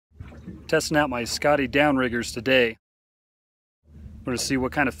Testing out my Scotty Downriggers today. We're going to see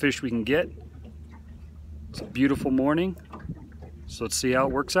what kind of fish we can get. It's a beautiful morning, so let's see how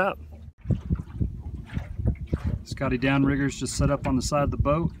it works out. Scotty Downriggers just set up on the side of the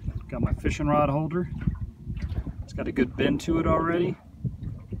boat. Got my fishing rod holder. It's got a good bend to it already.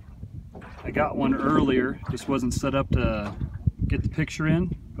 I got one earlier, just wasn't set up to get the picture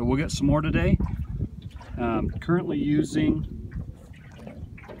in, but we'll get some more today. Currently using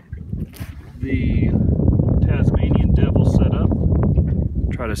the Tasmanian Devil setup.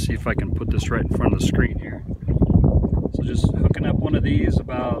 Try to see if I can put this right in front of the screen here. So just hooking up one of these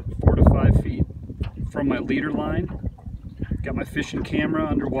about 4 to 5 feet from my leader line. Got my fishing camera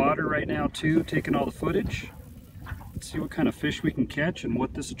underwater right now too, taking all the footage. Let's see what kind of fish we can catch and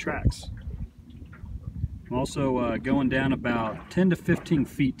what this attracts. I'm also going down about 10 to 15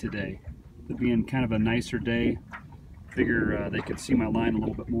 feet today. It being kind of a nicer day. Figure they could see my line a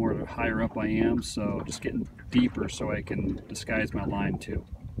little bit more the higher up I am, so just getting deeper so I can disguise my line too.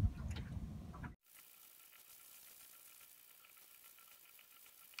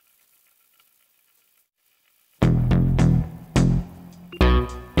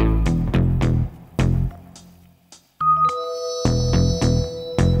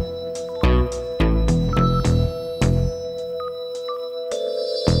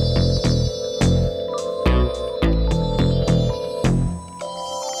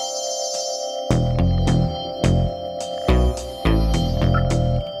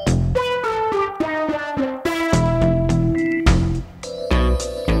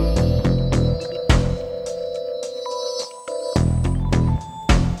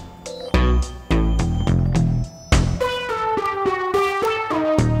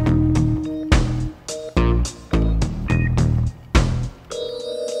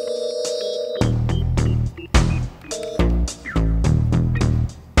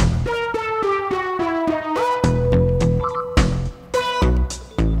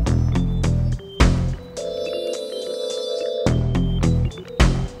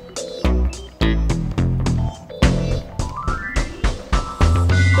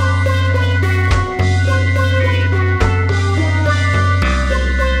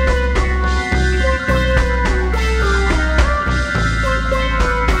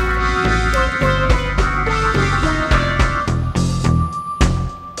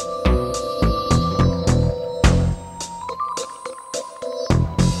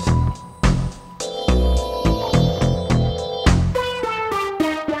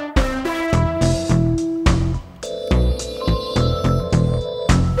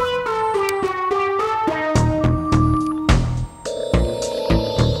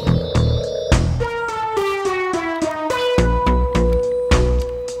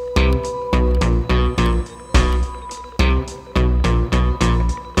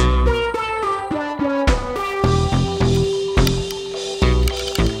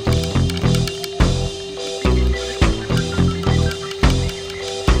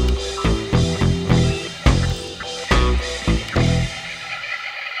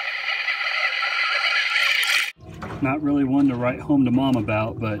 Not really one to write home to mom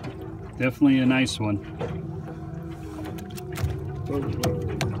about, but definitely a nice one.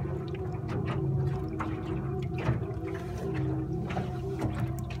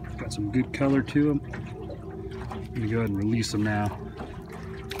 Got some good color to them. I'm gonna go ahead and release them now.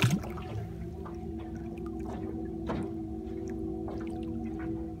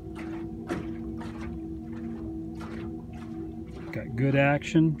 Got good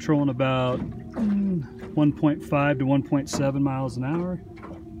action, trolling about 1.5 to 1.7 miles an hour.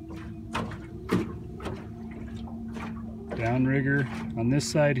 Downrigger on this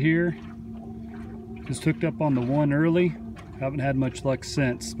side here. Just hooked up on the one early. Haven't had much luck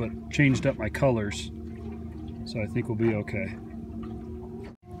since, but changed up my colors. So I think we'll be okay.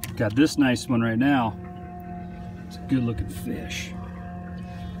 Got this nice one right now. It's a good looking fish.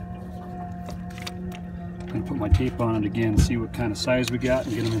 I'm gonna put my tape on it again, see what kind of size we got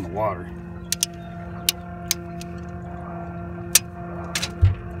and get them in the water.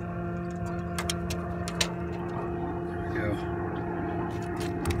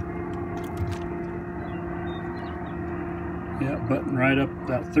 Yeah, button right up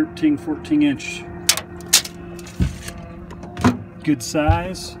about 13, 14 inch. Good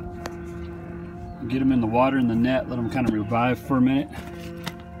size. Get them in the water in the net, let them kind of revive for a minute.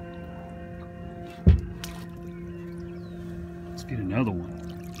 Let's get another one.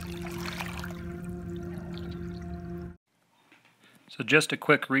 So just a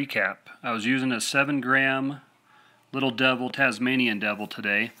quick recap. I was using a 7-gram Little Devil, Tasmanian Devil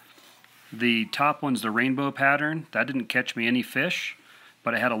today. The top one's the rainbow pattern. That didn't catch me any fish.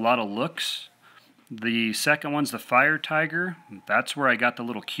 but it had a lot of looks. The second one's the Fire Tiger. That's where I got the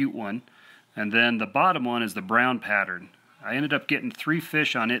little cute one. And then the bottom one is the brown pattern. I ended up getting 3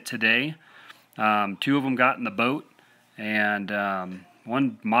 fish on it today. 2 of them got in the boat, and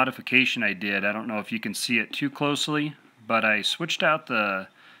one modification I did, I don't know if you can see it too closely, but I switched out the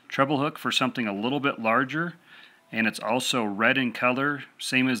treble hook for something a little bit larger, and it's also red in color,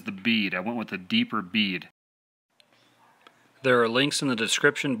 same as the bead. I went with a deeper bead. There are links in the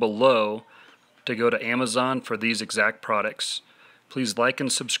description below to go to Amazon for these exact products. Please like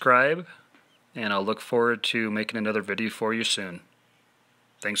and subscribe, and I'll look forward to making another video for you soon.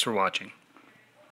 Thanks for watching.